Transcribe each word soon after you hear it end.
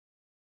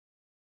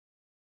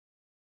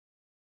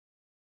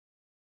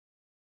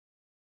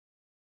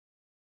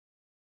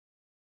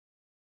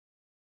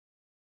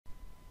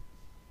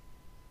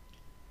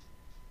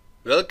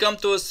Welcome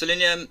to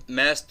Selenium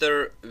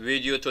Master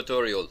video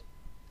tutorial.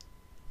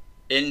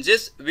 In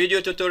this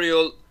video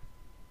tutorial,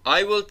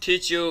 I will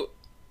teach you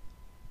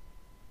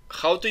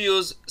how to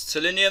use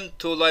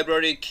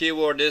Selenium2Library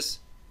keywords,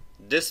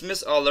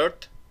 dismiss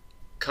alert,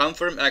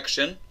 confirm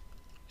action,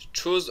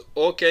 choose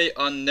OK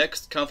on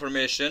next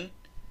confirmation,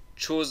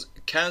 choose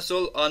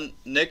cancel on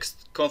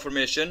next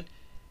confirmation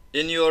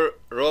in your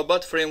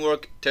robot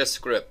framework test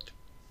script.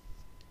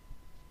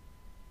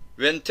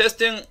 When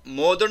testing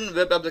modern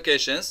web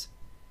applications,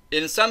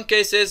 in some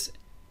cases,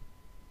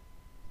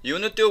 you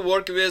need to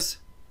work with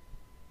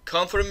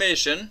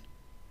confirmation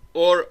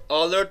or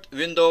alert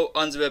window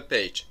on the web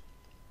page.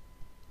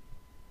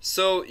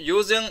 So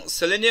using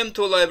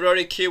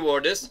Selenium2Library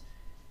keywords,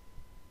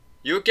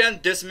 you can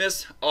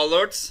dismiss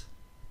alerts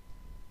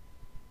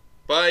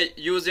by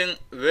using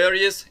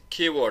various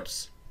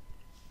keywords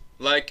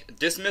like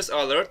dismiss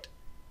alert,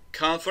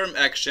 confirm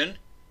action,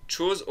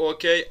 choose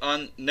OK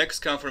on next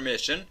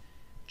confirmation,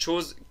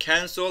 choose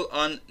cancel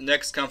on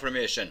next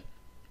confirmation.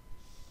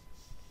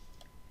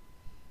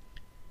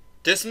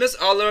 Dismiss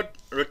alert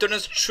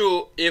returns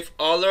true if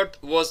alert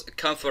was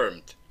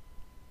confirmed,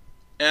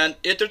 and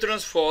it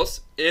returns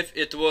false if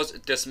it was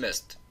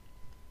dismissed.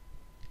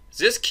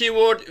 This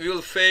keyword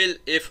will fail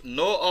if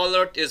no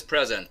alert is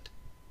present.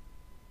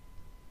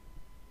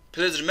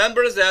 Please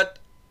remember that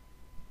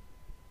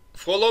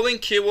following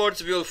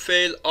keywords will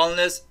fail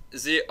unless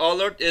the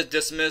alert is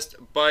dismissed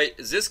by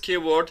this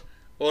keyword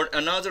or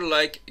another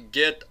like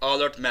get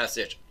alert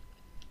message.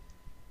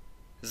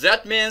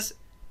 That means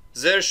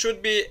there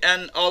should be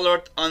an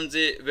alert on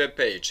the web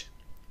page.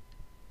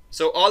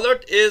 So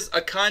alert is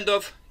a kind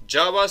of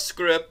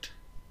JavaScript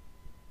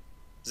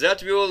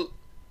that will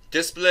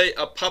display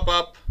a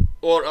pop-up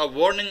or a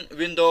warning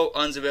window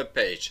on the web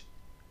page.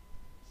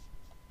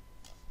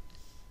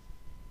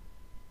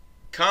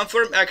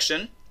 Confirm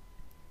action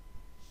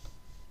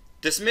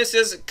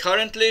dismisses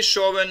currently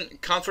shown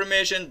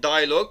confirmation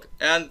dialog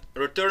and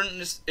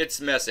returns its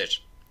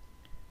message.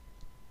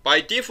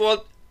 By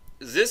default,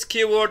 this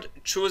keyword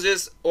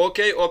chooses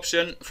OK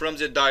option from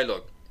the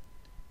dialog.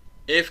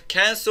 If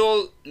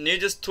cancel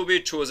needs to be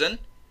chosen,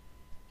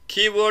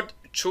 keyword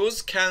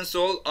choose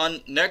cancel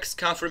on next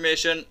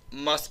confirmation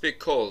must be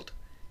called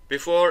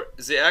before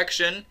the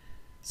action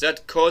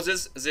that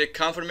causes the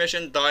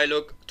confirmation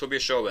dialog to be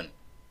shown.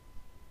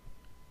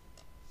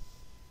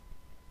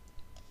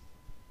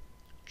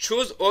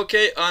 Choose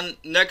OK on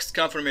next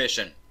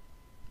confirmation.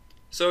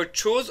 So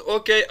choose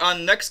OK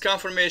on next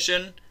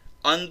confirmation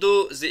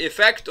undo the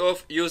effect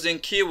of using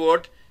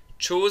keyword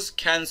choose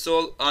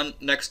cancel on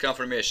next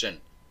confirmation.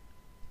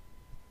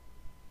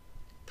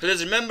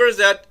 Please remember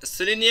that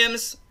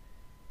Selenium's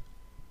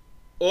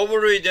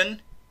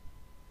overridden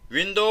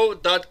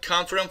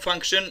window.confirm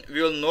function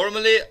will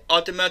normally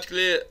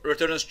automatically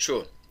return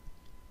true,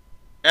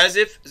 as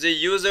if the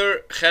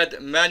user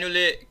had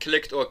manually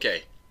clicked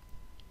OK.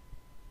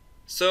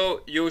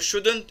 So you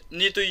shouldn't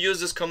need to use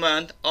this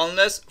command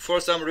unless for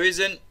some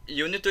reason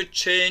you need to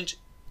change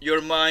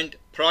your mind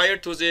prior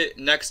to the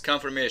next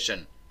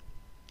confirmation.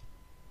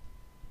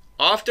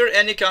 After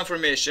any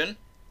confirmation,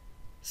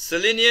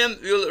 Selenium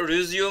will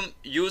resume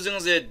using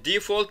the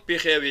default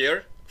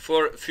behavior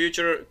for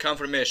future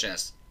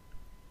confirmations,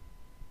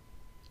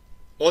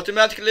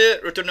 automatically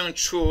returning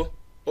true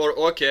or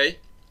OK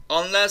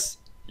unless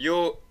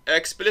you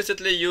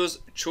explicitly use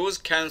choose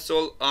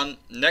cancel on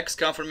next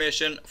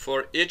confirmation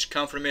for each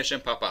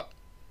confirmation pop-up.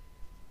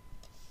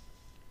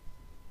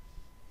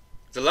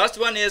 The last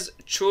one is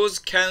choose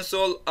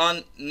cancel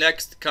on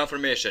next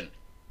confirmation.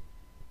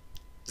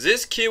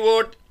 This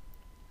keyword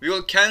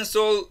will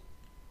cancel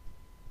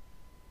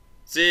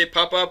the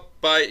pop-up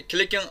by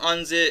clicking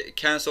on the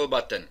cancel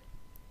button.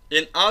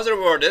 In other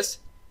words,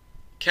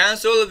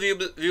 cancel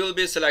will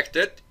be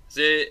selected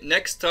the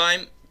next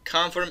time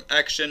confirm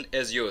action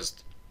is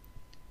used.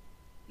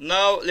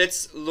 Now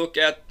let's look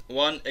at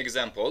one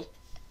example.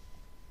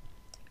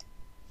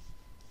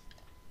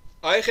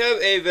 I have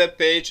a web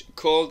page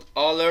called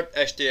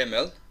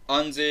alert.html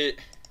on the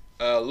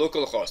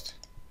local host.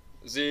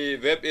 The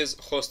web is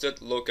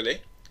hosted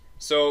locally.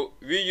 So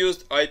we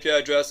used IP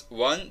address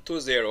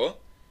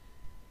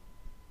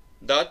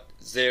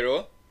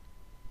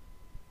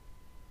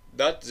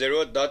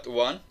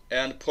 120.0.0.1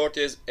 and port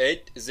is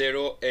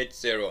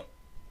 8080.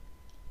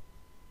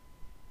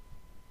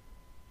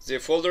 The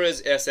folder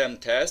is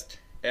smtest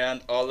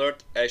and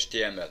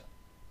alert.html.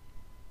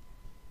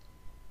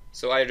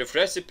 So I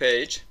refresh the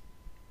page,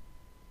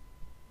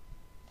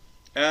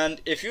 and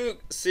if you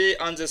see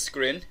on the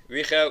screen,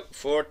 we have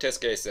 4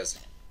 test cases.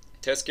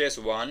 Test case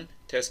 1,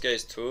 test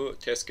case 2,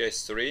 test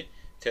case 3,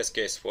 test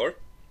case 4.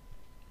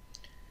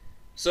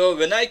 So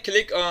when I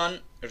click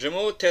on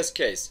remove test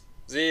case,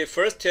 the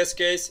first test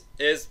case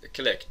is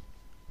clicked.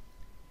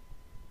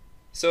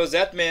 So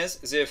that means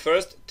the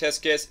first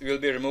test case will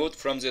be removed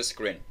from the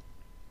screen.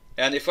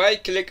 And if I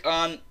click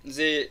on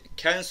the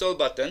cancel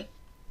button,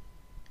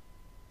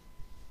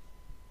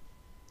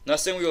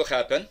 nothing will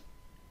happen.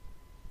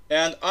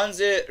 And on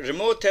the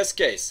remove test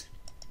case,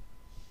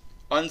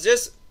 on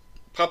this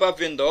pop-up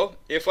window,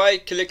 if I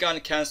click on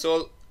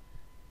cancel,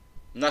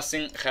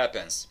 nothing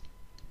happens.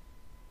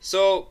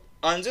 So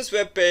on this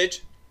web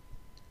page,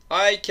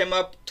 I came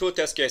up two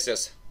test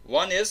cases.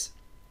 One is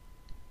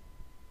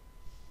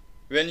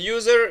when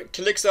user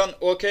clicks on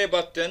OK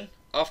button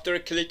after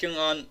clicking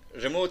on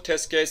remove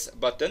test case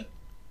button,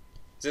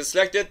 the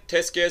selected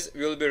test case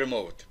will be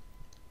removed.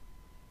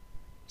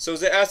 So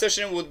the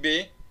assertion would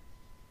be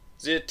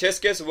the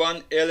test case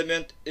 1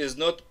 element is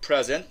not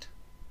present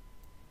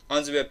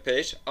on the web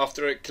page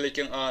after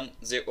clicking on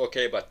the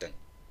OK button.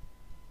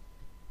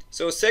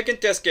 So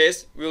second test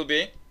case will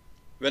be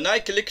when I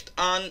clicked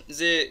on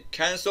the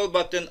cancel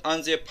button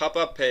on the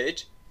pop-up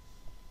page,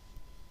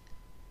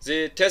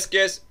 the test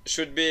case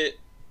should be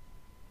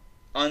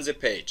on the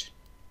page,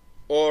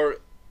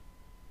 or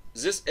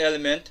this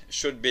element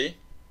should be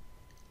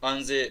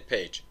on the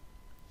page.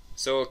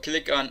 So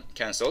click on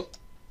cancel.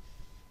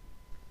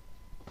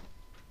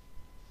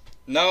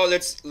 Now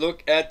let's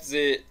look at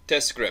the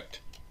test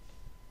script.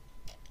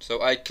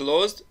 So I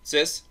closed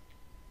this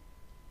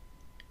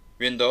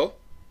window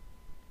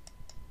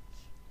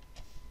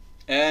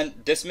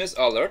and dismiss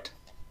alert.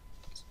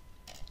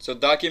 So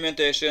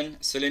documentation,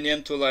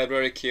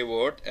 Selenium2Library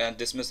keyword and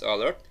dismiss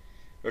alert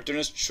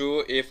returns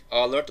true if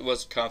alert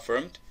was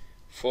confirmed,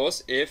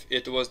 false if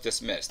it was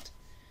dismissed.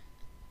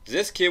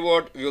 This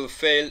keyword will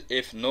fail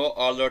if no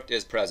alert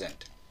is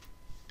present.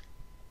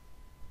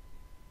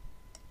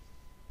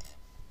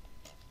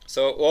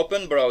 So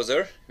open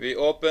browser, we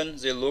open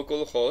the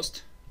local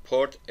host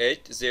port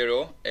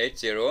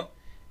 8080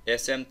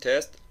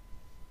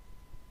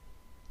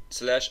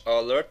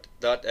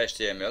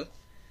 smtest/alert.html.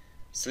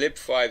 Sleep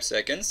 5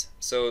 seconds.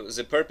 So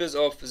the purpose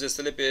of the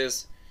sleep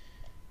is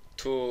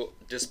to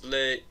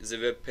display the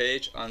web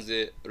page on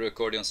the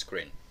recording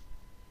screen.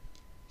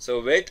 So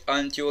wait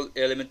until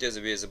element is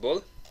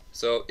visible.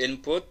 So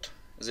input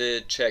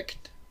the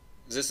checked.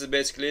 This is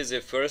basically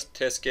the first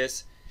test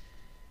case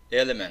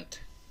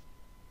element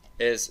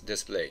is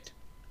displayed.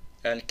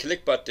 And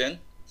click button,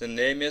 the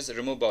name is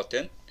remove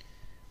button.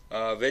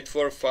 Wait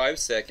for 5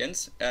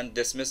 seconds and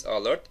dismiss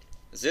alert.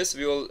 This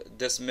will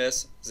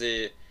dismiss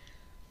the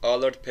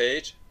alert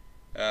page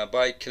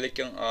by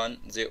clicking on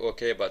the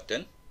OK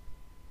button.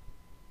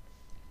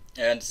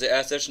 And the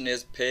assertion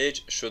is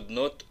page should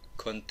not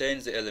contain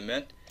the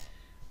element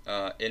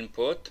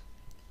input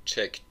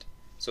checked.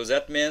 So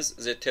that means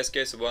the test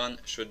case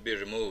 1 should be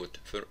removed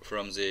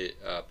from the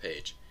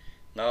page.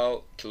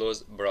 Now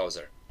close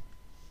browser.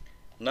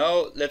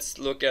 Now let's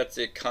look at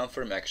the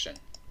confirm action.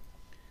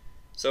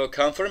 So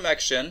confirm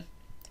action,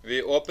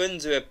 we open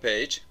the web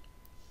page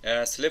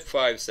and sleep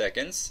 5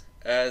 seconds.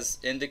 As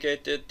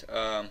indicated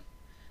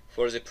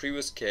for the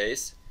previous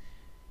case,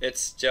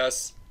 it's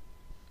just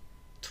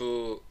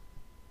to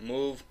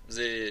move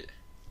the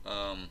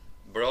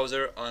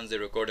browser on the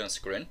recording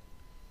screen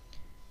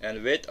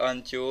and wait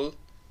until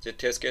the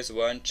test case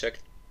 1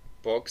 checked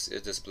box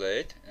is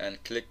displayed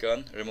and click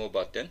on remove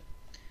button.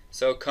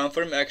 So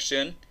confirm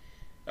action,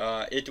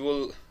 it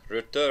will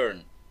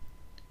return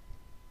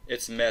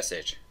its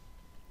message.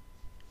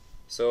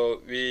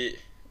 So we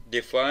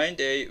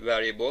defined a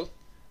variable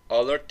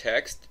alert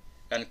text,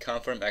 and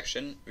confirm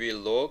action, we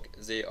log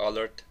the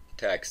alert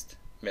text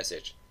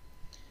message,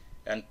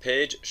 and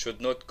page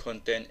should not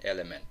contain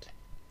element.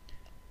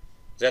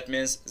 That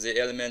means the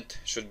element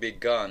should be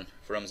gone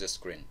from the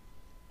screen.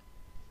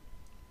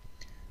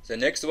 The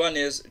next one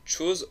is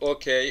choose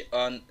OK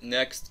on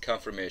next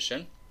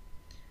confirmation.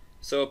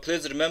 So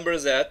please remember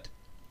that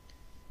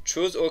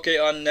choose OK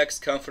on next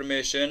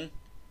confirmation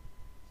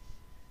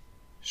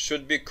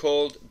should be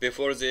called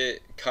before the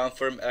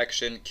confirm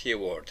action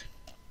keyword.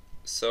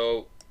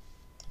 So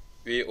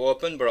we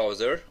open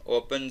browser,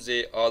 open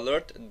the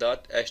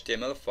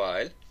alert.html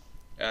file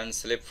and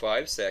sleep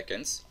 5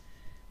 seconds.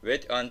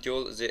 Wait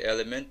until the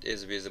element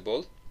is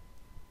visible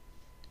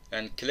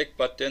and click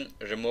button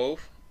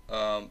remove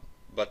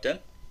button.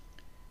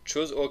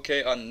 Choose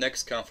OK on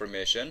next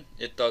confirmation.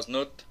 It does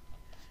not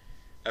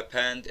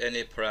append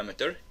any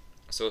parameter.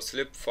 So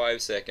sleep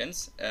 5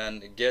 seconds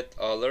and get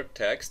alert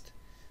text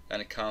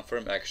and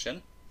confirm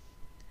action.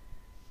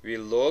 We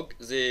log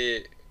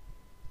the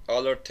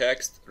alert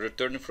text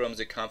returned from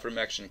the confirm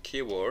action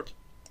keyword,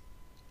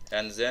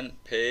 and then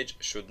page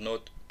should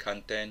not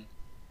contain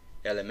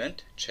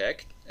element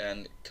checked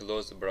and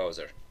close the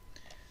browser.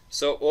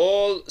 So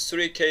all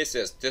three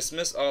cases,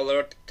 dismiss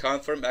alert,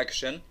 confirm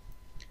action,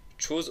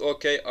 choose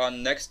OK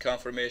on next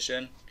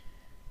confirmation,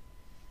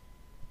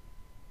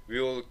 we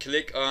will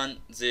click on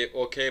the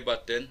OK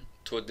button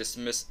to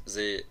dismiss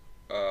the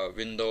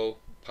window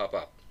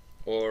pop-up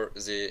or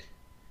the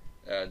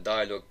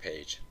dialog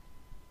page.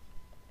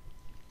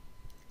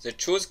 The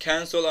choose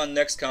cancel on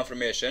next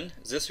confirmation,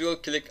 this will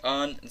click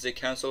on the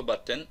cancel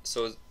button.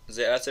 So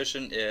the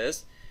assertion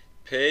is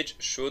page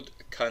should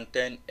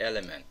contain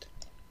element.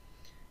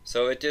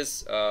 So it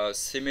is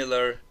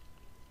similar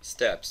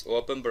steps.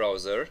 Open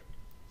browser,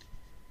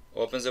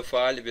 open the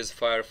file with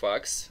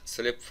Firefox,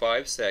 sleep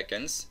 5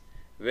 seconds,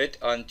 wait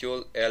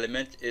until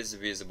element is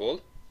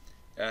visible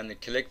and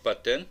click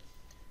button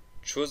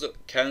choose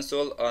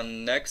cancel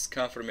on next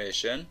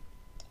confirmation.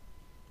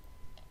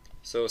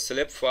 So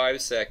sleep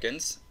 5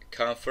 seconds,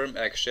 confirm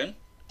action.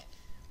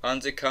 On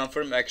the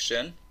confirm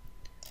action,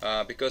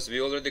 because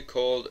we already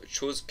called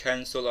choose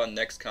cancel on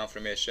next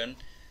confirmation,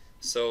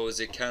 so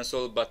the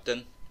cancel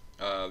button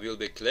will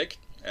be clicked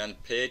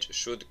and page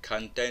should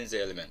contain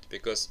the element,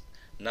 because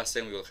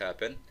nothing will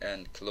happen,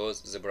 and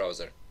close the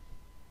browser.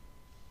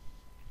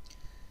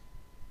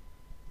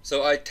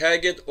 So I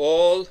tagged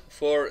all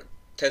 4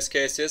 test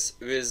cases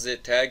with the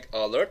tag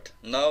alert.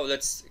 Now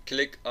let's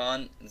click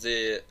on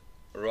the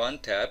run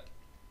tab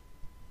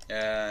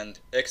and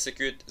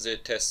execute the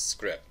test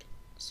script.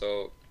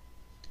 So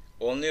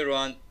only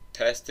run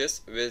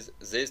tests with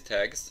these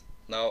tags.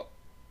 Now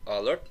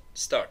alert,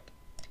 start.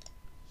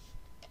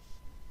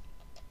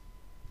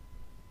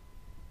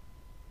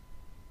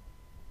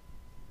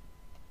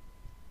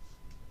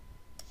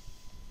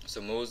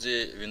 So move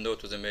the window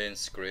to the main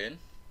screen.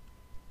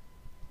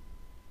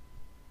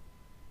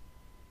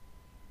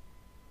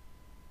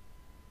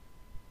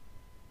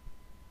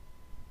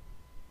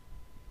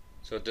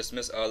 So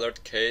dismiss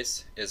alert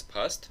case is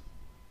passed.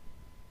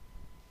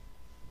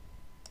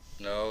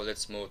 Now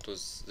let's move to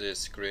the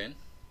screen.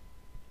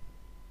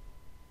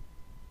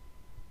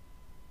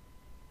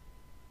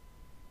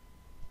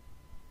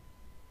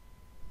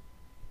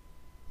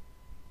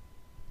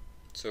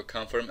 So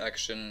confirm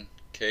action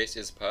case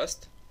is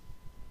passed.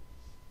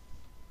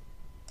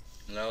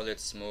 Now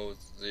let's move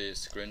the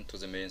screen to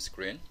the main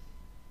screen.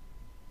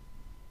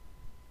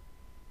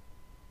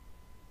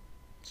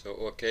 So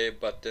OK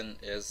button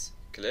is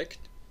clicked.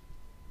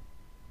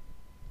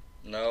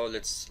 Now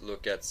let's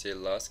look at the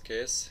last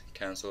case,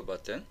 cancel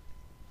button.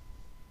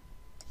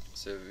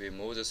 So we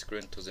move the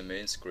screen to the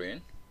main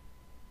screen.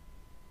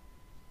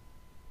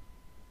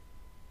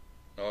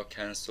 Now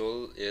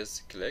cancel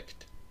is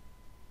clicked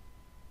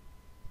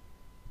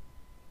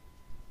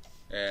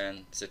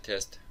and the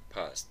test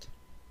passed.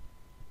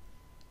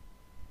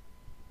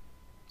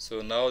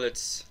 So now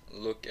let's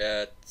look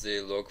at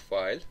the log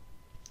file.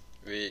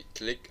 We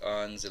click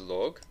on the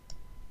log.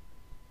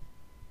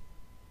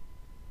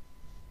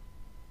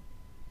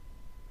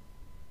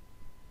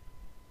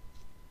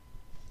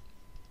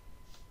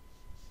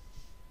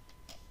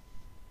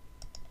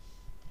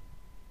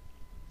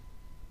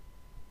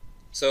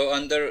 So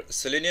under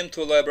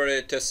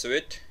Selenium2Library test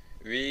suite,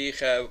 we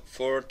have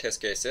 4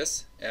 test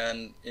cases,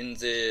 and in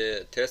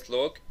the test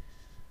log,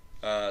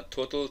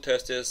 total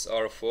tests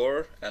are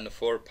 4 and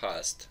 4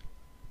 passed.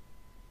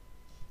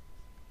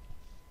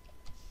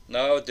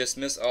 Now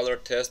dismiss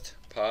alert test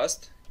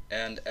passed,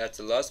 and at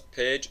the last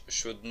page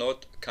should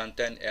not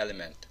contain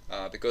element,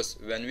 because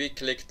when we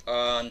clicked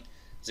on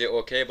the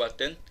OK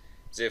button,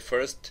 the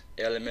first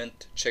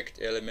element, checked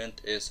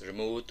element, is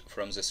removed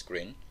from the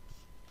screen.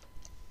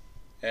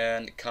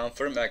 And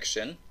confirm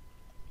action,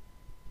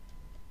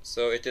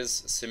 so it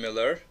is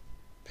similar.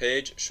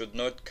 Page should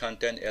not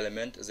contain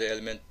element. The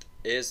element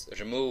is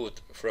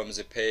removed from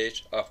the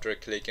page after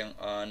clicking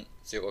on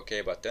the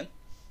OK button.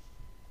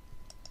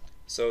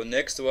 So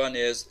next one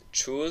is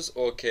choose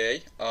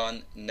OK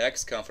on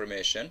next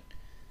confirmation.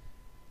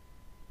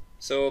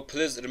 So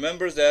please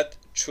remember that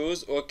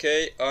choose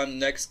OK on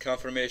next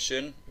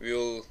confirmation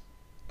will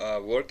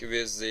work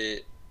with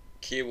the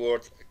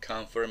keyword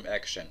confirm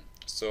action.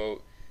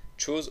 So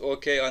choose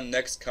OK on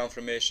next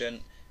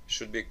confirmation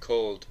should be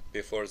called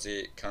before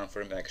the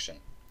confirm action.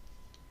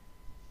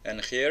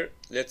 And here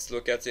let's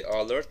look at the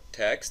alert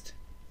text.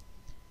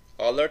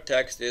 Alert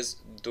text is,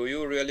 do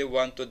you really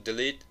want to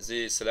delete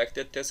the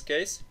selected test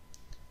case?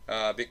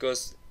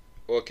 Because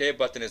OK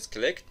button is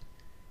clicked,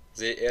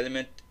 the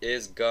element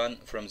is gone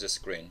from the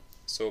screen.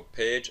 So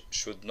page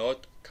should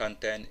not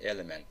contain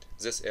element.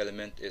 This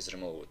element is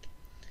removed.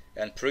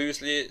 And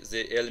previously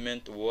the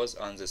element was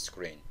on the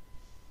screen.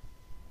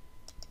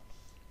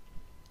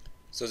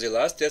 So the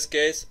last test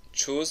case,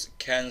 choose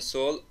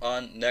cancel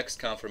on next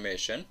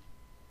confirmation.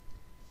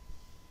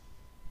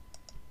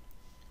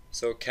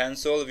 So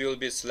cancel will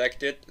be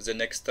selected the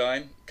next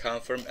time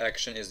confirm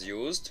action is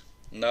used.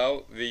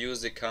 Now we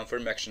use the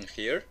confirm action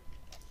here.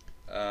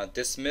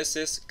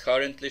 Dismisses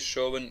currently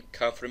shown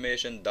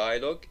confirmation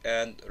dialog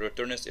and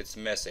returns its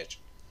message.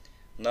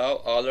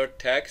 Now alert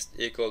text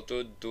equal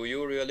to, do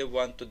you really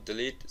want to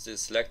delete the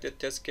selected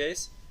test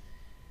case?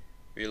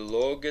 We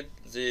log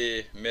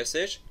the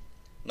message.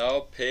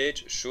 Now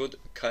page should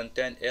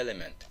contain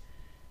element,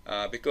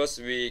 because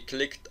we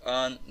clicked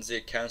on the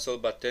cancel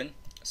button,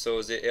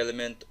 so the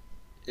element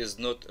is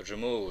not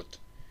removed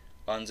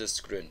on the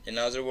screen. In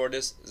other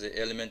words, the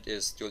element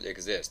is still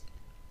exist.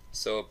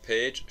 So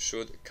page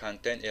should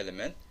contain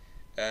element,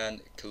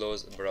 and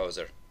close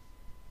browser.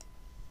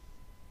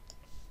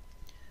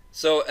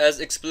 So as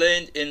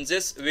explained in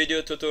this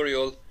video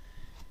tutorial,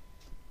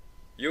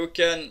 you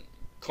can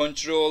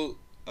control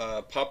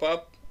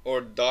pop-up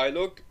or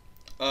dialog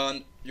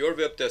on your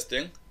web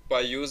testing by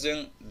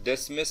using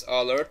dismiss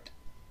alert,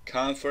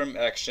 confirm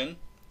action,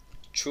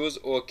 choose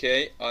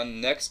OK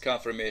on next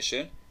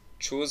confirmation,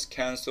 choose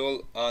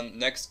cancel on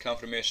next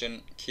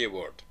confirmation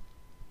keyword.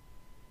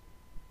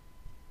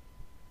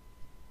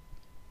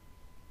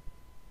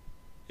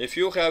 If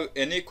you have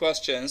any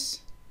questions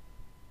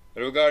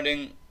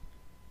regarding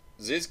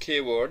these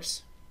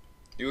keywords,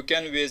 you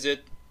can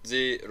visit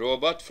the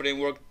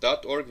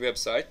robotframework.org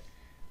website,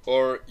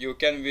 or you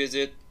can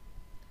visit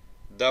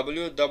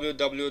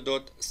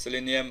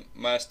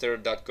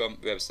www.seleniummaster.com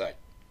website.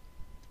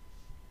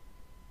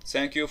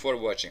 Thank you for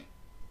watching.